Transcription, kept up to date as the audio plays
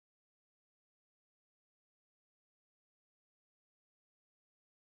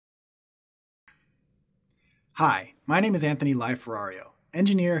Hi, my name is Anthony Ferrario,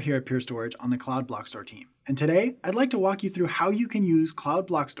 engineer here at Pure Storage on the Cloud Block Store team. And today, I'd like to walk you through how you can use Cloud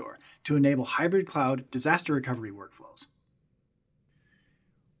Block Store to enable hybrid cloud disaster recovery workflows.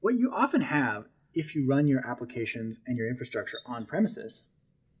 What you often have if you run your applications and your infrastructure on premises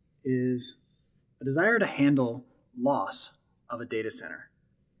is a desire to handle loss of a data center.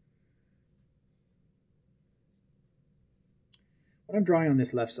 What I'm drawing on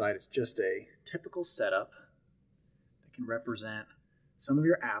this left side is just a typical setup that can represent some of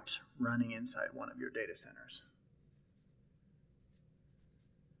your apps running inside one of your data centers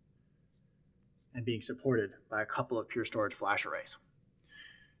and being supported by a couple of Pure Storage flash arrays.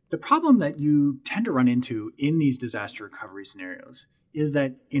 The problem that you tend to run into in these disaster recovery scenarios is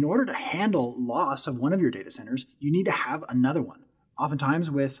that in order to handle loss of one of your data centers, you need to have another one,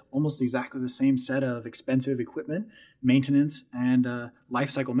 oftentimes with almost exactly the same set of expensive equipment, maintenance, and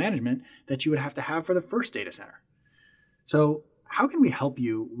lifecycle management that you would have to have for the first data center. So how can we help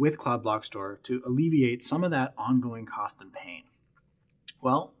you with Cloud Block Store to alleviate some of that ongoing cost and pain?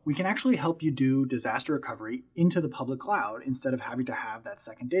 Well, we can actually help you do disaster recovery into the public cloud instead of having to have that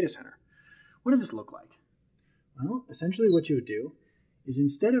second data center. What does this look like? Well, essentially what you would do is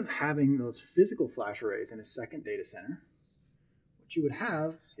instead of having those physical flash arrays in a second data center, what you would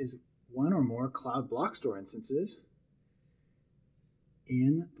have is one or more Cloud Block Store instances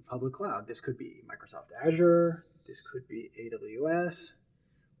in the public cloud. This could be Microsoft Azure, this could be AWS,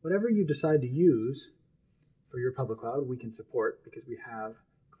 whatever you decide to use for your public cloud, we can support because we have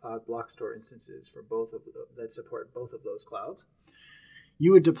Cloud Block Store instances for that support both of those clouds.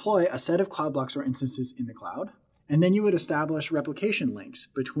 You would deploy a set of Cloud Block Store instances in the cloud, and then you would establish replication links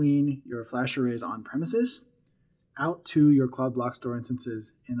between your flash arrays on premises out to your Cloud Block Store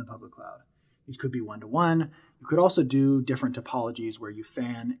instances in the public cloud. These could be one-to-one. You could also do different topologies where you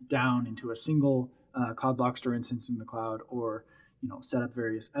fan down into a single Cloud Block Store instance in the cloud, or set up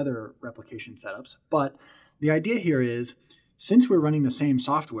various other replication setups. But the idea here is, since we're running the same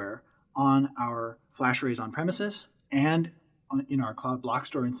software on our flash arrays on premises and in our Cloud Block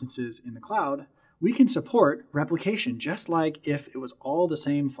Store instances in the cloud, we can support replication just like if it was all the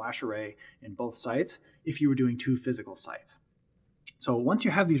same flash array in both sites if you were doing two physical sites. So once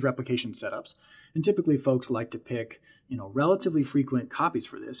you have these replication setups, and typically folks like to pick relatively frequent copies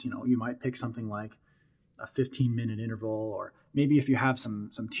for this, you might pick something like a 15-minute interval, or maybe if you have some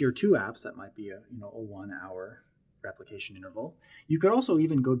tier 2 apps, that might be a 1 hour replication interval. You could also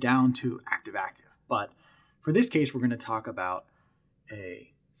even go down to active-active. But for this case, we're going to talk about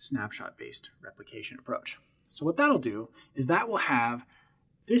a snapshot-based replication approach. So what that'll do is that will have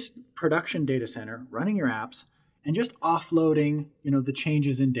this production data center running your apps and just offloading the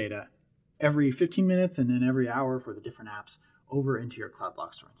changes in data every 15 minutes and then every hour for the different apps over into your Cloud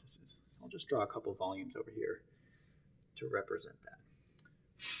Block Store instances. I'll just draw a couple of volumes over here to represent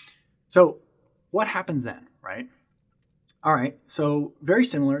that. So what happens then, right? All right, so very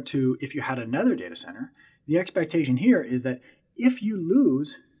similar to if you had another data center, the expectation here is that if you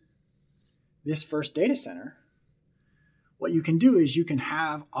lose this first data center, what you can do is you can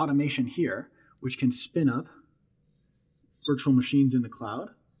have automation here, which can spin up virtual machines in the cloud.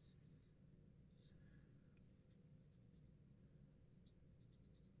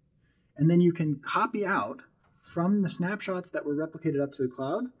 And then you can copy out from the snapshots that were replicated up to the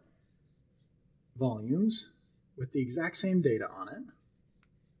cloud volumes with the exact same data on it.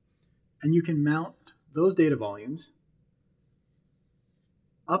 And you can mount those data volumes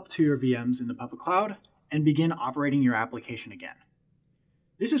up to your VMs in the public cloud and begin operating your application again.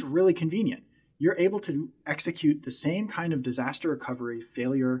 This is really convenient. You're able to execute the same kind of disaster recovery,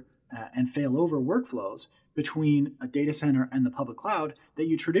 failure, and failover workflows between a data center and the public cloud that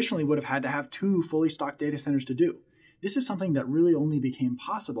you traditionally would have had to have two fully stocked data centers to do. This is something that really only became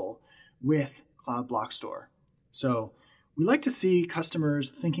possible with Cloud Block Store. So we like to see customers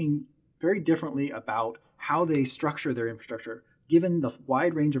thinking very differently about how they structure their infrastructure given the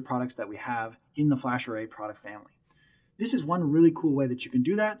wide range of products that we have in the flash array product family. This is one really cool way that you can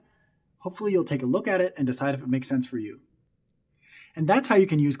do that. Hopefully you'll take a look at it and decide if it makes sense for you. And that's how you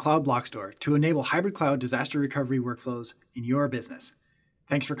can use Cloud Block Store to enable hybrid cloud disaster recovery workflows in your business.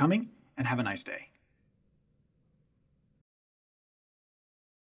 Thanks for coming, and have a nice day.